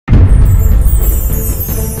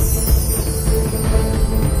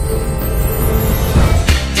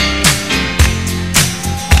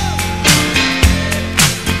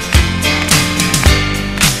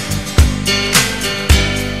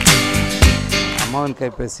அம்மாவின்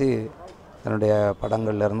கைபேசி என்னுடைய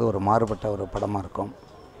படங்கள்லேருந்து ஒரு மாறுபட்ட ஒரு படமாக இருக்கும்.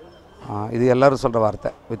 இது எல்லோரும் சொல்கிற வார்த்தை,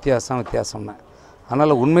 வித்தியாசம்னு.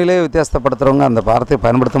 அதனால் உண்மையிலே வித்தியாசப்படுத்துகிறவங்க அந்த வார்த்தையை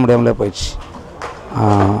பயன்படுத்த முடியாமலே போயிடுச்சு.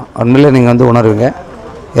 உண்மையிலே நீங்கள் வந்து உணர்வீங்க.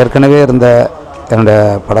 ஏற்கனவே இருந்த என்னுடைய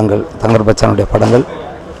படங்கள், தங்கர் பச்சானுடைய படங்கள்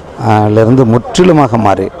இருந்து முற்றிலுமாக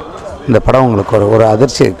மாறி இந்த படம் உங்களுக்கு ஒரு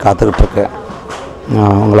அதிர்ச்சி காத்துக்கிட்டு இருக்கு.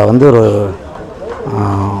 உங்களை வந்து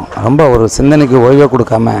ரொம்ப ஒரு சிந்தனைக்கு ஓய்வே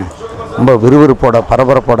கொடுக்காம ரொம்ப விறுவிறுப்போட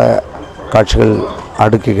பரபரப்போட காட்சிகள்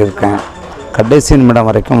அடுக்கியிருக்கேன். கடைசி நிமிடம்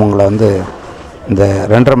வரைக்கும் உங்களை வந்து இந்த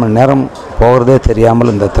 2.5 மணி நேரம் போகிறதே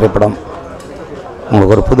தெரியாமல் இந்த திரைப்படம்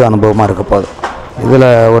உங்களுக்கு ஒரு புது அனுபவமாக இருக்க போகுது. இதில்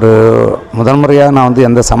ஒரு முதல் முறையாக நான் வந்து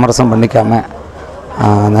எந்த சமரசம் பண்ணிக்காமல்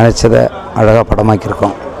நினச்சதை அழகாக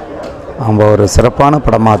படமாக்கியிருக்கோம். ரொம்ப ஒரு சிறப்பான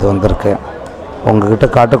படமாக அது வந்திருக்கு. உங்கள்கிட்ட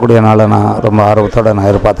காட்டக்கூடிய நாளை நான் ரொம்ப ஆர்வத்தோடு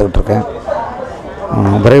நான் எதிர்பார்த்துக்கிட்டு இருக்கேன்.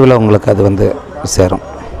 விரைவில் உங்களுக்கு அது வந்து சேரும்.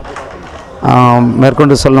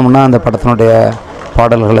 மேற்கொண்டு சொல்லணும்னா அந்த படத்தினுடைய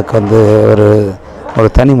பாடல்களுக்கு வந்து ஒரு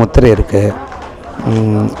தனி முத்திரை இருக்குது.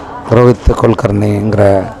 ரோஹித் குல்கர்னிங்கிற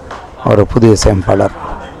ஒரு புதிய இசையமைப்பாளர்,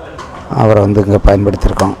 அவரை வந்து இங்கே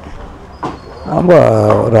பயன்படுத்தியிருக்கோம். ரொம்ப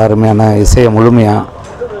ஒரு அருமையான இசையை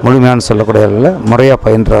முழுமையானு சொல்லக்கூடிய முறையாக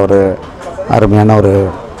பயின்ற ஒரு அருமையான ஒரு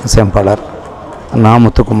இசையமைப்பாளர்.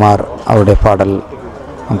 முத்துக்குமார் அவருடைய பாடல்,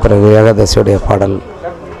 பிறகு ஏகாதசியுடைய பாடல்,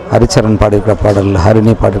 ஹரிச்சரன் பாடியிருக்கிற பாடல்,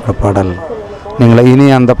 ஹரிணி பாடியிருக்கிற பாடல், இனி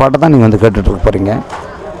அந்த பாட்டை தான் நீங்கள் வந்து கேட்டுட்ருக்க போகிறீங்க.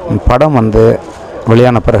 படம் வந்து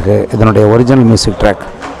வெளியான பிறகு இதனுடைய ஒரிஜினல் மியூசிக் ட்ராக்,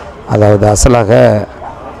 அதாவது அசலாக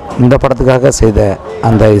இந்த படத்துக்காக செய்த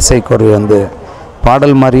அந்த இசைக்கொரு வந்து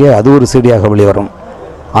பாடல் மாதிரியே அது ஒரு சீடியாக வெளிவரும்.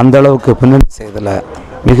 அந்த அளவுக்கு பின்னணி செய்ததில்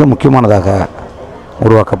மிக முக்கியமானதாக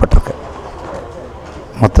உருவாக்கப்பட்டிருக்கு.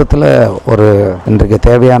 மொத்தத்தில் ஒரு இன்றைக்கு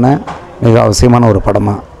தேவையான மிக அவசியமான ஒரு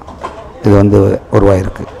படமாக இது வந்து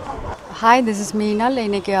உருவாயிருக்கு. ஹாய், திஸ் இஸ் மீனால்.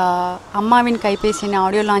 இன்றைக்கி அம்மாவின் கைபேசின்னு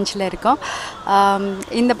ஆடியோ லான்ச்சில் இருக்கோம்.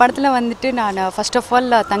 இந்த படத்தில் வந்துட்டு நான் first of all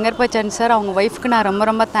Thangar Bachan sir அவங்க ஒய்ஃப்க்கு நான்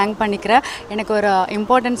ரொம்ப தேங்க் பண்ணிக்கிறேன். எனக்கு ஒரு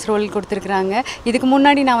இம்பார்ட்டன்ஸ் ரோல் கொடுத்துருக்குறாங்க. இதுக்கு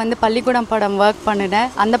முன்னாடி நான் வந்து பள்ளிக்கூடம் படம் ஒர்க்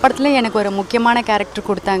பண்ணினேன். அந்த படத்தில் எனக்கு ஒரு முக்கியமான கேரக்டர்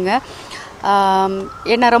கொடுத்தாங்க.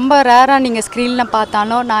 என்னை ரொம்ப ரேராக நீங்கள் ஸ்க்ரீனில்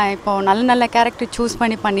பார்த்தாலும் நான் இப்போது நல்ல கேரக்டர் சூஸ்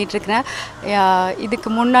பண்ணிகிட்ருக்கிறேன். இதுக்கு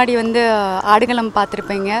முன்னாடி வந்து ஆடுகளம்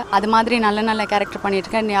பார்த்துருப்பீங்க, அது மாதிரி நல்ல கேரக்டர்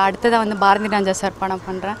பண்ணிகிட்ருக்கேன். அடுத்ததாக வந்து பாரதி ராஜா சார் படம்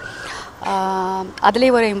பண்ணுறேன்,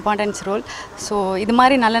 அதுலேயே ஒரு இம்பார்ட்டன்ஸ் ரோல். ஸோ இது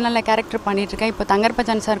மாதிரி நல்ல கேரக்டர் பண்ணிகிட்ருக்கேன். இப்போ தங்கர்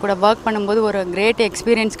பச்சான் சார் கூட ஒர்க் பண்ணும்போது ஒரு கிரேட்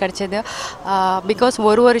எக்ஸ்பீரியன்ஸ் கிடச்சிது. பிகாஸ்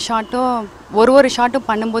ஒரு ஷாட்டும்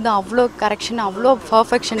பண்ணும்போது அவ்வளோ கரெக்ஷன், அவ்வளோ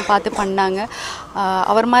பர்ஃபெக்ஷன் பார்த்து பண்ணாங்க.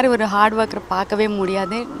 அவர் மாதிரி ஒரு ஹார்ட் ஒர்க்கரை பார்க்கவே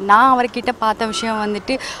முடியாது. நான் அவர்கிட்ட பார்த்த விஷயம்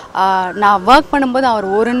வந்துட்டு, நான் ஒர்க் பண்ணும்போது அவர்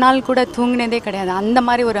ஒரு நாள் கூட தூங்கினதே கிடையாது. அந்த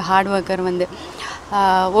மாதிரி ஒரு ஹார்ட் ஒர்க்கர் வந்து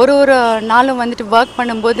ஒரு நாளும் வந்துட்டு ஒர்க்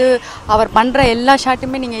பண்ணும்போது அவர் பண்ணுற எல்லா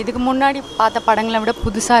ஷாட்டுமே நீங்கள் இதுக்கு முன்னாடி பார்த்த படங்களை விட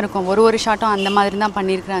புதுசாக இருக்கும். ஒரு ஷாட்டும் அந்த மாதிரி தான்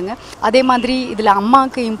பண்ணியிருக்கிறாங்க. அதே மாதிரி இதில்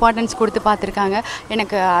அம்மாவுக்கு இம்பார்ட்டன்ஸ் கொடுத்து பார்த்துருக்காங்க.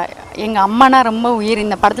 எனக்கு எங்கள் அம்மானா ரொம்ப உயிர்.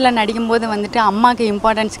 இந்த படத்தில் நடிக்கும்போது வந்துட்டு அம்மாவுக்கு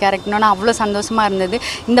இம்பார்ட்டன்ஸ் கேரக்டர்னா அவ்வளோ சந்தோஷமாக இருந்தது.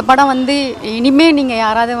 இந்த படம் வந்து இனிமேல் நீங்கள்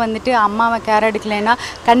யாராவது வந்துட்டு அம்மாவை கேர் எடுக்கலைன்னா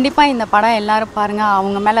கண்டிப்பாக இந்த படம் எல்லோரும் பாருங்கள்,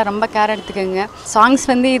 அவங்க மேலே ரொம்ப கேர் எடுத்துக்கோங்க. சாங்ஸ்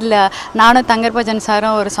வந்து இதில் நானும் தங்கர் பச்சான்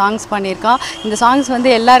சாரும் ஒரு சாங்ஸ் பண்ணியிருக்கோம். இந்த சாங்ஸ் வந்து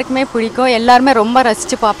எல்லாருக்குமே பிடிக்கும், எல்லாருமே ரொம்ப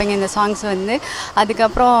ரசித்து பார்ப்பீங்க இந்த சாங்ஸ் வந்து.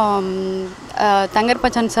 அதுக்கப்புறம் தங்கர்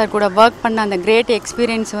பச்சான் சார் கூட ஒர்க் பண்ண அந்த கிரேட்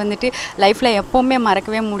எக்ஸ்பீரியன்ஸ் வந்துட்டு லைஃப்பில் எப்போவுமே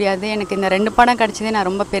மறக்கவே முடியாது. எனக்கு இந்த 2 படம் கிடச்சதே நான்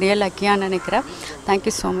ரொம்ப பெரிய லக்கியாக நினைக்கிறேன்.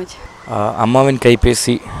 Thank you so much. அம்மாவின்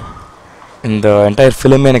கைபேசி இந்த என்டையர்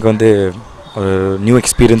ஃபிலிமே எனக்கு வந்து ஒரு நியூ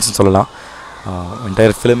எக்ஸ்பீரியன்ஸ்னு சொல்லலாம்.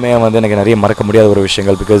 என்டையர் ஃபிலிமே வந்து எனக்கு நிறைய மறக்க முடியாத ஒரு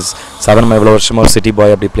விஷயங்கள். பிகாஸ் சாதாரணமாக இவ்வளோ வருஷமாக ஒரு சிட்டி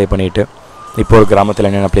பாய் அப்படி ப்ளே பண்ணிவிட்டு இப்போ ஒரு கிராமத்தில்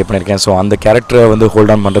என்ன நான் ப்ளே பண்ணியிருக்கேன். ஸோ அந்த கேரக்டரை வந்து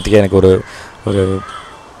ஹோல்ட் ஆன் பண்ணுறதுக்கே எனக்கு ஒரு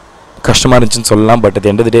கஷ்டமாக இருந்துச்சுன்னு சொல்லலாம். பட் அது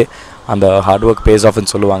எண்ட் ஆஃப் தி டே அந்த ஹார்ட் ஒர்க் பேஸ்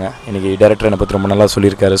ஆஃப்னு சொல்லுவாங்க. இன்றைக்கி டேரக்டர் என்னை பற்றி ரொம்ப நல்லா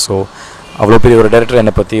சொல்லியிருக்காரு. ஸோ அவ்வளோ பெரிய ஒரு டேரக்டர்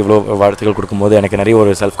என்னை பற்றி இவ்வளோ வாழ்த்துக்கள் கொடுக்கும்போது எனக்கு நிறைய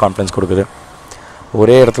ஒரு செல்ஃப் கான்ஃபிடன்ஸ் கொடுக்குது.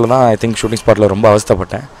 ஒரே இடத்துல தான் ஐ திங்க் ஷூட்டிங் ஸ்பாட்டில் ரொம்ப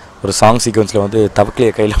அவஸ்தைப்பட்டேன். ஒரு சாங் சீக்வன்ஸில் வந்து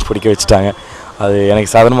தவக்கலையை கையில் பிடிக்க வச்சுட்டாங்க. அது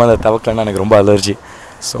எனக்கு சாதாரணமாக அந்த தவக்கலைன்னா எனக்கு ரொம்ப அலர்ஜி.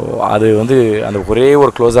 ஸோ அது வந்து அந்த ஒரே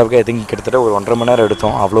ஒரு க்ளோஸாகவே ஐ திங்க் கிட்டத்தட்ட ஒரு 1.5 மணி நேரம்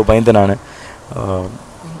எடுத்தோம். அவ்வளோ பயந்து நான்,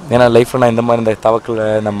 ஏன்னா லைஃப்பில் நான் இந்த மாதிரி இந்த தவக்கில்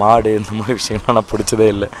இந்த மாடு இந்த மாதிரி விஷயங்கள்லாம் நான் பிடிச்சதே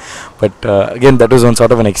இல்லை. But again that was one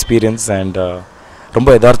sort of an experience. And ரொம்ப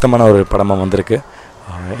யதார்த்தமான ஒரு படமாக வந்திருக்கு.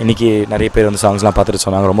 இன்றைக்கி நிறைய பேர் வந்து சாங்ஸ்லாம் பார்த்துட்டு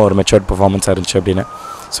சொன்னாங்க ரொம்ப ஒரு மெச்சூர்ட் பர்ஃபார்மன்ஸாக இருந்துச்சு அப்படின்னு.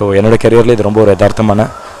 ஸோ என்னோடய கரியரில் இது ரொம்ப ஒரு யதார்த்தமான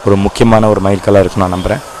ஒரு முக்கியமான ஒரு மைல்கல்லாக இருக்குன்னு நான்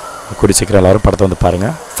நம்புகிறேன். கூடி சீக்கிரம் எல்லோரும் படத்தை வந்து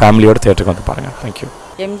பாருங்கள், ஃபேமிலியோட தியேட்டருக்கு வந்து பாருங்கள். தேங்க்யூ.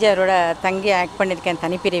 எம்ஜிஆரோட தங்கி ஆக்ட் பண்ணியிருக்கேன்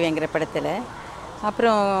தனிப்பிரிவுங்கிற படத்தில்.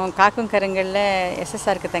 அப்புறம் காக்கும் கருங்களில்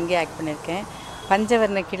எஸ்எஸ்ஆருக்கு தங்கி ஆக்ட் பண்ணியிருக்கேன்.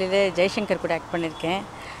 பஞ்சவர்ண கிளியில் ஜெய்சங்கர் கூட ஆக்ட் பண்ணியிருக்கேன்.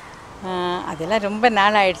 அதெல்லாம் ரொம்ப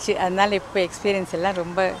நாள் ஆயிடுச்சு, அதனால் இப்போ எக்ஸ்பீரியன்ஸ் எல்லாம்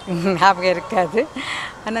ரொம்ப ஞாபகம் இருக்காது.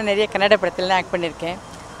 ஆனால் நிறைய கன்னட படத்துலலாம் ஆக்ட் பண்ணியிருக்கேன்.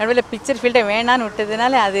 நடுவில் பிக்சர் ஃபீல்டை வேணான்னு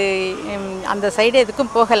விட்டதுனால அது அந்த சைடு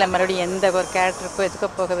எதுக்கும் போகலை, மறுபடியும் எந்த ஒரு கேரக்டருக்கோ எதுக்கோ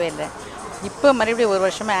போகவே இல்லை. இப்போ மறுபடியும் ஒரு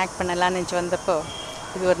வருஷமாக ஆக்ட் பண்ணலான்னு நினச்சி வந்தப்போ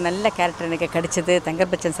இது ஒரு நல்ல கேரக்டர் எனக்கு கிடச்சிது.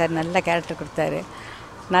 தங்கர் பச்சன் சார் நல்ல கேரக்டர் கொடுத்தாரு,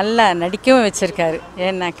 நல்லா நடிக்கவும் வச்சுருக்காரு.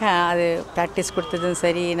 ஏன்னாக்கா அது ப்ராக்டிஸ் கொடுத்ததும்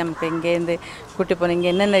சரி, நமக்கு இங்கேருந்து கூட்டி போன இங்கே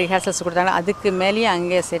என்னென்ன ரிஹர்சல்ஸ் கொடுத்தாங்களோ அதுக்கு மேலேயும்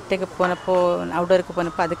அங்கே செட்டுக்கு போனப்போ அவுடோருக்கு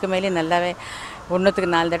போனப்போ அதுக்கு மேலேயும் நல்லாவே 1க்கு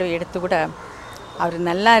 4 தடவை எடுத்து கூட அவர்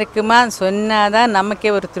நல்லா இருக்குமா சொன்னால் தான் நமக்கே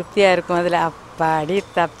ஒரு திருப்தியாக இருக்கும். அதில் அப்பாடி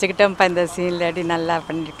தப்பிச்சுக்கிட்டோம்ப்பா இந்த சீனில் அடி நல்லா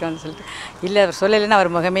பண்ணியிருக்கோம்னு சொல்லிட்டு, இல்லை அவர் சொல்லலைன்னா அவர்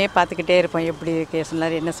முகமே பார்த்துக்கிட்டே இருப்போம், எப்படி இருக்கே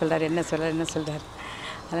சொன்னார், என்ன சொல்கிறார்.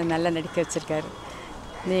 அதெல்லாம் நல்லா நடிக்க வச்சுருக்காரு.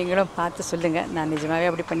 நீங்களும் பார்த்து சொல்லுங்கள், நான் நிஜமாகவே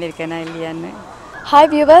அப்படி பண்ணியிருக்கேனா இல்லையான்னு. ஹாய்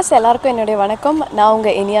வியூவர்ஸ், எல்லாருக்கும் என்னுடைய வணக்கம். நான்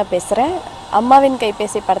உங்கள் இனியா பேசுகிறேன். அம்மாவின்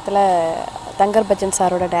கைபேசி படத்தில் தங்கர் பச்சன்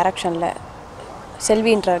சாரோட டைரக்ஷனில்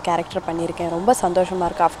செல்வின்ற கேரக்டர் பண்ணியிருக்கேன். ரொம்ப சந்தோஷமாக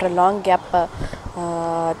இருக்குது. After long gap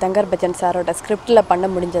Thangar Bachchan சாரோட ஸ்கிரிப்டில் பண்ண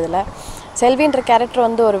முடிஞ்சதில். செல்வின்ற கேரக்டர்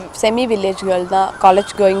வந்து ஒரு செமி வில்லேஜ் கேர்ள் தான்,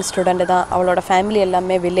 காலேஜ் கோயிங் ஸ்டூடெண்ட் தான். அவளோட ஃபேமிலி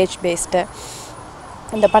எல்லாமே வில்லேஜ் பேஸ்டு.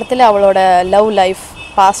 இந்த படத்தில் அவளோட லவ் லைஃப்,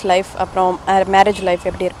 பாஸ்ட் லைஃப், அப்புறம் மேரேஜ் லைஃப்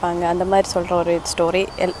எப்படி இருப்பாங்க அந்த மாதிரி சொல்கிற ஒரு ஸ்டோரி.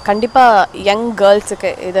 கண்டிப்பாக யங்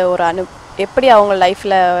கேர்ள்ஸுக்கு இது ஒரு எப்படி அவங்க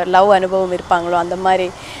லைஃப்பில் லவ் அனுபவம் இருப்பாங்களோ அந்த மாதிரி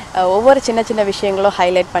ஒவ்வொரு சின்ன சின்ன விஷயங்களும்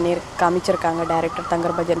ஹைலைட் காமிச்சிருக்காங்க director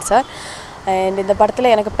Thangar Bachchan sir. And இந்த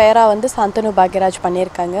படத்தில் எனக்கு பேராக வந்து சாந்தனு பாக்யராஜ்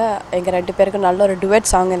பண்ணியிருக்காங்க. எங்கள் 2 பேருக்கும் நல்ல ஒரு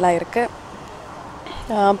டுவெட் சாங் எல்லாம் இருக்குது.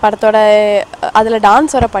 படத்தோட அதில்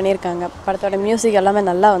டான்ஸ் வர பண்ணியிருக்காங்க. படத்தோட மியூசிக் எல்லாமே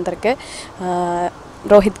நல்லா வந்திருக்கு.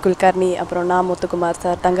 ரோஹித் குல்கர்னி, அப்புறம் நான் முத்துக்குமார்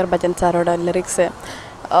சார், தங்கர் பச்சன் சாரோட லிரிக்ஸு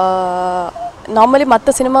நார்மலி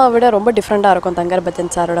மற்ற சினிமாவை விட ரொம்ப டிஃப்ரெண்ட்டாக இருக்கும் தங்கர்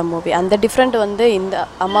பச்சன் சாரோட மூவி. அந்த டிஃப்ரெண்ட் வந்து இந்த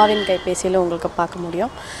அம்மாவின் கைபேசியில் உங்களுக்கு பார்க்க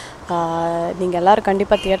முடியும். நீங்கள் எல்லோரும்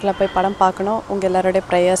கண்டிப்பாக தியேட்டரில் போய் படம் பார்க்கணும். உங்கள் எல்லாரோடைய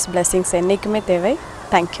ப்ரேயர்ஸ், பிளெஸிங்ஸ் என்றைக்குமே தேவை.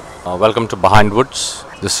 Thank you. Welcome to Behind Woods.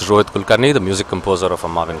 This is Rohit Kulkarni, the music composer of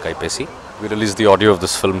Ammavin Kaipesi. We released the audio of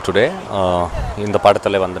this film today. In the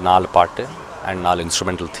படத்தில் வந்து 4 பாட்டு and 4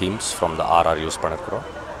 instrumental themes from the RR use பண்ணிருக்கிறோம்.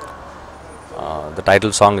 The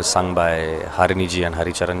title song is sung by Harini ji and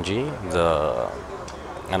Hari Charan ji.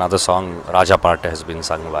 Another song, Raja Part, has been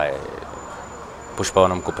sung by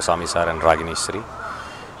Pushpavanam Kuppasamy sir and Ragini Sri.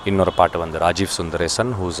 Innora part வந்து Rajiv Sundaresan,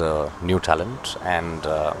 who's a new talent, and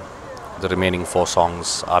the remaining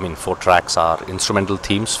 4 tracks are instrumental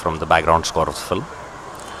themes from the background score of the film.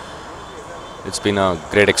 It's been a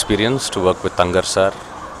great experience to work with Tangar sir.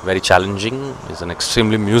 Very challenging. He's an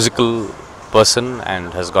extremely musical person and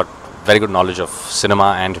has got very good knowledge of cinema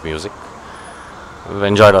and music. We've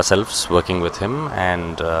enjoyed ourselves working with him,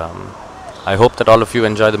 and I hope that all of you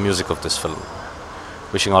enjoy the music of this film.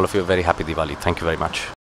 Wishing all of you a very happy Diwali. Thank you very much.